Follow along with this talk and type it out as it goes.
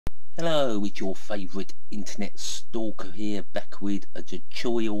Hello, it's your favourite internet stalker here, back with a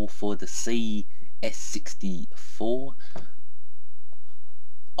tutorial for the CS64.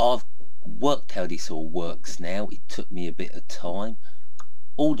 I've worked how this all works now. It took me a bit of time.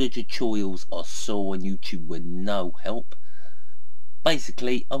 All the tutorials I saw on YouTube were no help.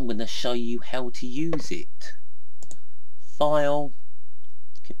 Basically, I'm going to show you how to use it. File,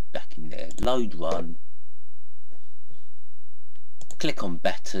 get back in there, load run. Click on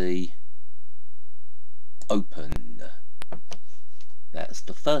battery, open. That's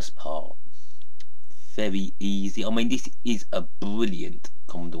the first part. Very easy. I mean, this is a brilliant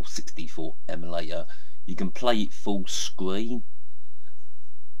Commodore 64 emulator. You can play it full screen.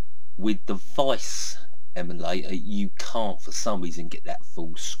 With the Vice emulator, you can't for some reason get that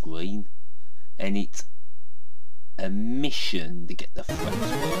full screen, and it's a mission to get the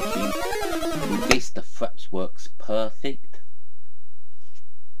fraps working. With this, the fraps works perfect.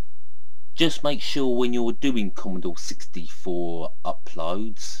 Just make sure when you're doing Commodore 64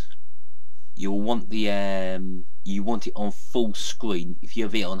 uploads, you'll want the you want it on full screen. If you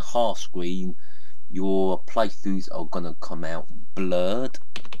have it on half screen, your playthroughs are gonna come out blurred.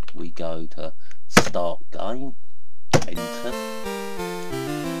 We go to start game, enter.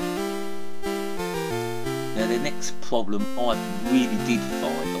 Now the next problem I really did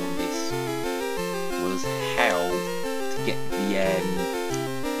find on this was how to get the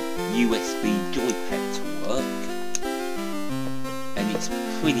USB joypad to work, and it's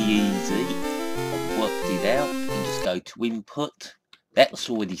pretty easy. I've worked it out. You just go to input, that's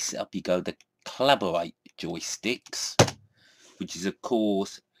already set up. You go to collaborate joysticks, which is of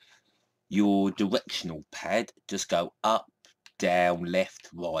course your directional pad. Just go up, down, left,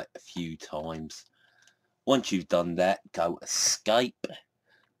 right a few times. Once you've done that, go escape.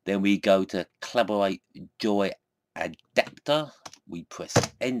 Then we go to collaborate joy adapter. We press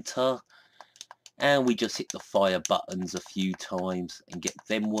enter, and we just hit the fire buttons a few times and get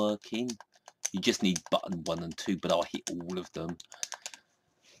them working. You just need button 1 and 2, but I hit all of them.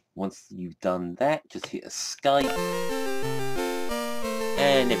 Once you've done that, just hit escape,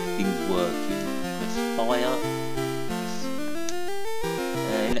 and everything's working. Press fire,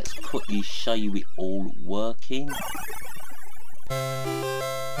 and let's quickly show you it all working. We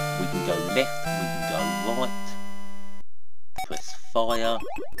can go left, we can go right. Press fire.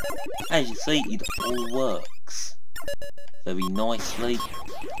 As you see, it all works very nicely.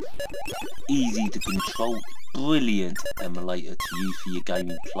 Easy to control. Brilliant emulator to use for your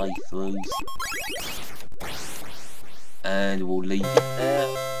gaming playthroughs. And we'll leave it there.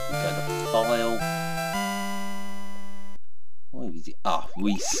 We go to file. Where is it?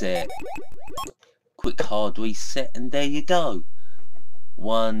 Reset. Quick hard reset, and there you go.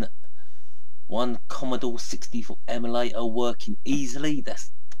 One Commodore 64 emulator working easily.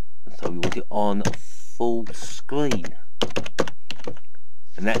 So we want it on full screen,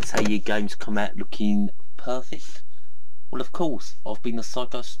 and that's how your games come out looking perfect. Well, of course, I've been the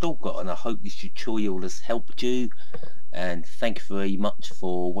Psycho Stalker, and I hope this tutorial has helped you, and thank you very much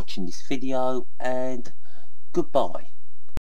for watching this video, and goodbye.